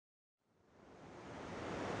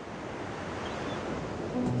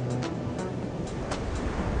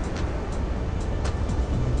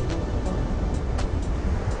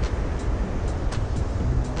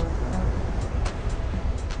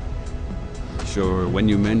Sure, when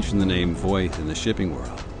you mention the name Voith in the shipping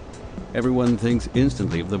world, everyone thinks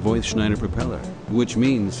instantly of the Voith Schneider propeller, which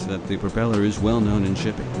means that the propeller is well known in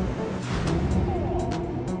shipping.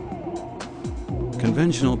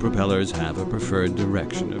 Conventional propellers have a preferred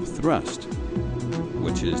direction of thrust,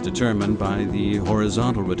 which is determined by the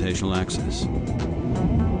horizontal rotational axis.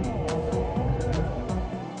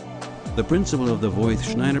 The principle of the Voith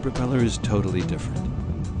Schneider propeller is totally different.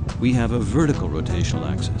 We have a vertical rotational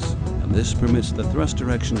axis, and this permits the thrust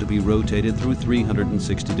direction to be rotated through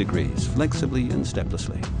 360 degrees, flexibly and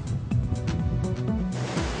steplessly.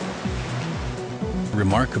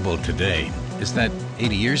 Remarkable today is that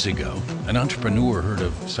 80 years ago, an entrepreneur heard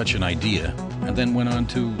of such an idea and then went on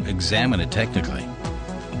to examine it technically.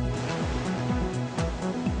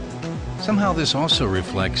 Somehow this also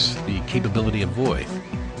reflects the capability of Voith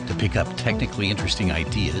to pick up technically interesting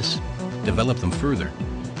ideas, develop them further,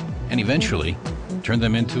 and eventually turn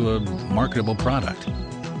them into a marketable product.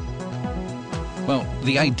 Well,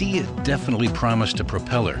 the idea definitely promised a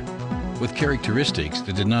propeller with characteristics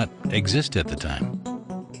that did not exist at the time.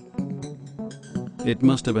 It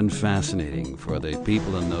must have been fascinating for the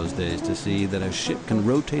people in those days to see that a ship can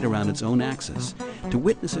rotate around its own axis, to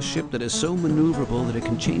witness a ship that is so maneuverable that it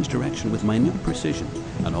can change direction with minute precision,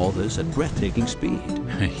 and all this at breathtaking speed.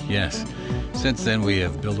 Yes, since then we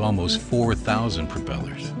have built almost 4,000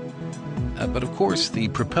 propellers. But of course, the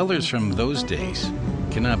propellers from those days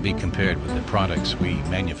cannot be compared with the products we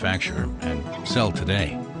manufacture and sell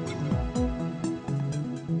today.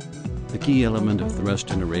 The key element of thrust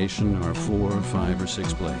generation are 4, 5, or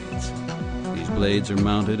 6 blades. These blades are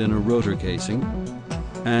mounted in a rotor casing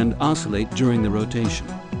and oscillate during the rotation.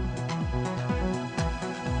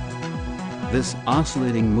 This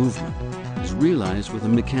oscillating movement is realized with a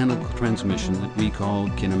mechanical transmission that we call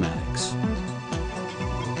kinematics.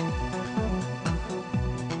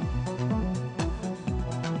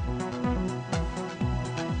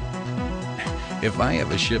 If I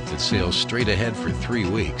have a ship that sails straight ahead for 3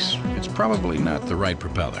 weeks, it's probably not the right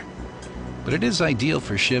propeller. But it is ideal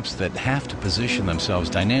for ships that have to position themselves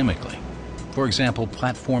dynamically. For example,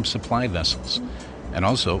 platform supply vessels, and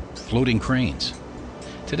also floating cranes.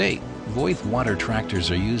 Today, Voith water tractors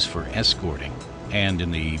are used for escorting and in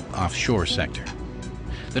the offshore sector.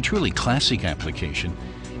 The truly classic application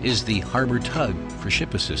is the harbor tug for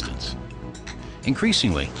ship assistance.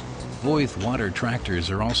 Increasingly, Voith water tractors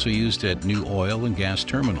are also used at new oil and gas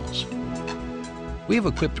terminals. We have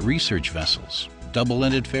equipped research vessels,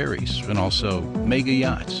 double-ended ferries, and also mega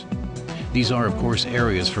yachts. These are, of course,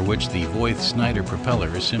 areas for which the Voith Schneider propeller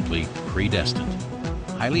is simply predestined.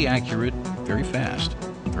 Highly accurate, very fast,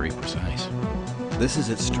 very precise. This is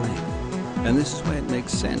its strength, and this is why it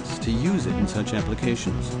makes sense to use it in such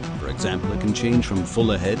applications. For example, it can change from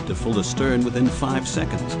full ahead to full astern within 5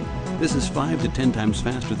 seconds. This is 5 to 10 times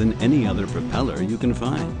faster than any other propeller you can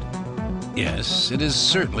find. Yes, it is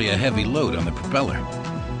certainly a heavy load on the propeller,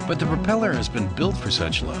 but the propeller has been built for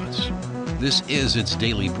such loads. This is its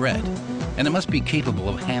daily bread, and it must be capable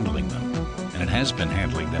of handling them, and it has been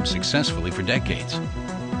handling them successfully for decades.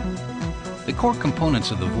 The core components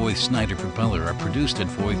of the Voith Schneider propeller are produced at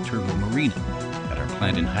Voith Turbo Marina at our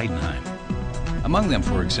plant in Heidenheim. Among them,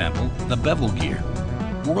 for example, the bevel gear.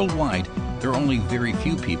 Worldwide, there are only very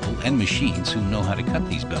few people and machines who know how to cut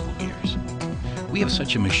these bevel gears. We have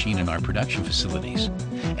such a machine in our production facilities,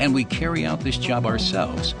 and we carry out this job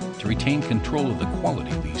ourselves to retain control of the quality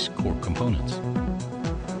of these core components.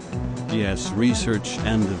 Yes, research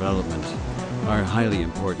and development are highly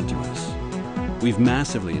important to us. We've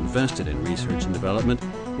massively invested in research and development,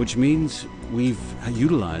 which means we've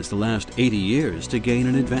utilized the last 80 years to gain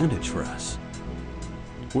an advantage for us.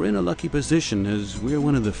 We're in a lucky position as we're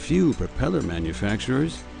one of the few propeller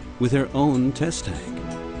manufacturers with our own test tank.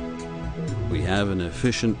 We have an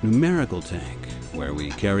efficient numerical tank where we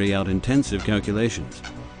carry out intensive calculations.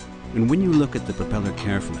 And when you look at the propeller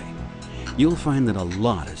carefully, you'll find that a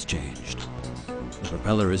lot has changed. The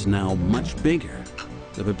propeller is now much bigger.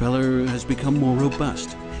 The propeller has become more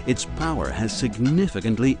robust. Its power has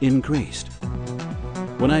significantly increased.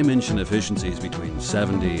 When I mention efficiencies between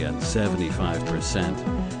 70 and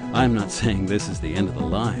 75%, I'm not saying this is the end of the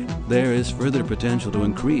line. There is further potential to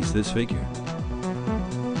increase this figure.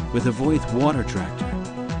 With the Voith water tractor,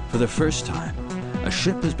 for the first time, a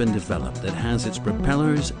ship has been developed that has its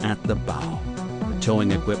propellers at the bow. The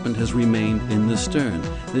towing equipment has remained in the stern.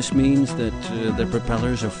 This means that the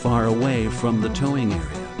propellers are far away from the towing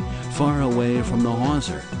area, far away from the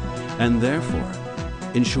hawser, and therefore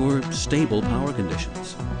ensure stable power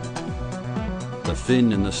conditions. The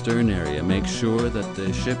fin in the stern area makes sure that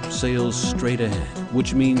the ship sails straight ahead,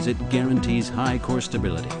 which means it guarantees high core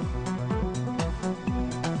stability.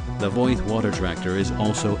 The Voith water tractor is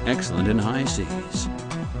also excellent in high seas.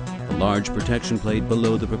 The large protection plate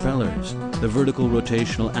below the propellers, the vertical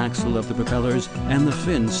rotational axle of the propellers, and the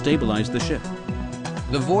fin stabilize the ship.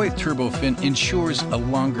 The Voith turbo fin ensures a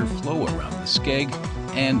longer flow around the skeg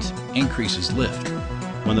and increases lift.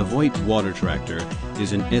 When the Voith water tractor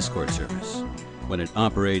is in escort service, when it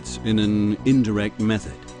operates in an indirect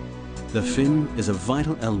method, the fin is a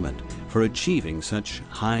vital element for achieving such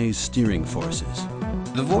high steering forces.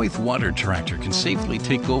 The Voith water tractor can safely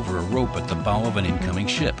take over a rope at the bow of an incoming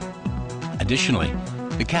ship. Additionally,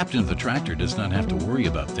 the captain of the tractor does not have to worry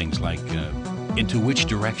about things like, into which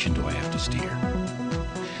direction do I have to steer?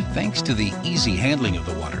 Thanks to the easy handling of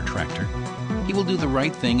the water tractor, he will do the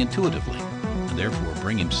right thing intuitively, and therefore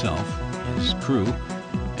bring himself, his crew,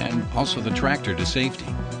 and also the tractor to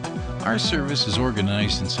safety. Our service is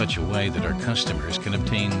organized in such a way that our customers can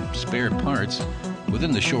obtain spare parts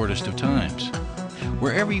within the shortest of times.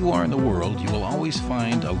 Wherever you are in the world, you will always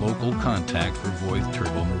find a local contact for Voith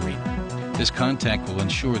Turbo Marine. This contact will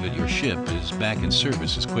ensure that your ship is back in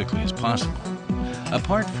service as quickly as possible.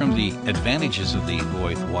 Apart from the advantages of the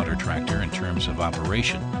Voith water tractor in terms of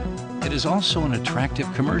operation, it is also an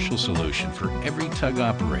attractive commercial solution for every tug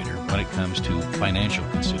operator when it comes to financial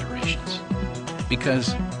considerations.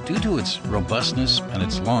 Because due to its robustness and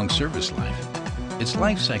its long service life, its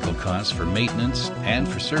life cycle costs for maintenance and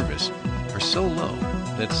for service are so low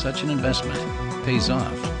that such an investment pays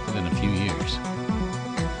off within a few years.